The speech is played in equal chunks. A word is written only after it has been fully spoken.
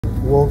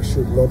work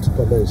should not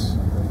commence.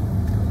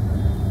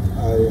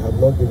 I have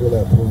not given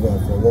approval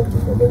for work to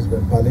commence,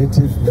 but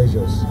palliative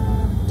measures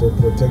to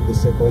protect the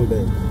second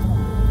leg.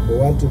 We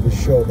want to be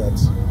sure that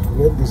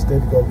when the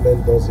state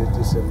government does it,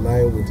 it's in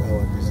line with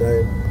our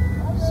design,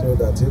 so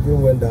that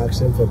even when they're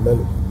asking for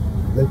money,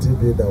 let it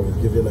be that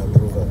we've given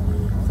approval.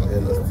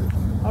 And,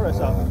 all right,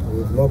 sir.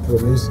 We've not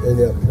promised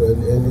any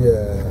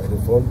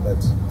reform,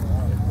 but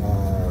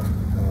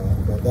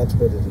that's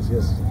what it is,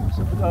 yes.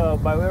 So,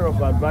 by way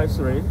of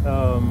advisory,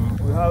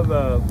 we have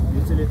a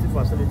utility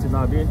facility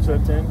now being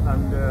threatened,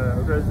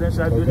 and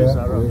residential buildings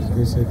around.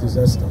 It's a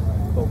disaster.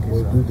 Okay,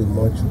 we'll do the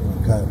much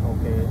we can.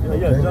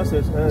 Okay. Yeah, just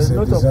it's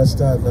a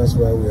disaster, and that's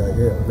why we are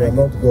here. We are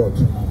not God,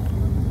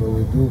 but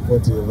we do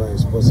whatever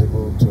is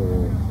possible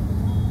to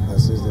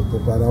assist the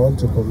people. And I want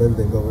to commend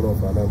the governor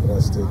of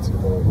Anambra State,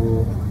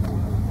 who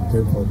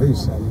came for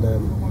this. And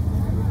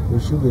we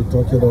should be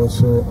talking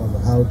also on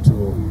how to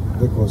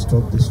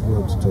reconstruct this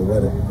road to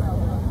Owerri.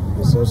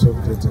 It's also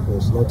critical.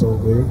 It's not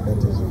ongoing, but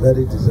it's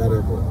very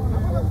desirable,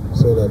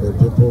 so that the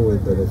people will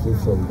benefit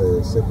from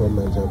the second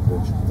Niger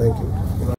bridge. Thank you.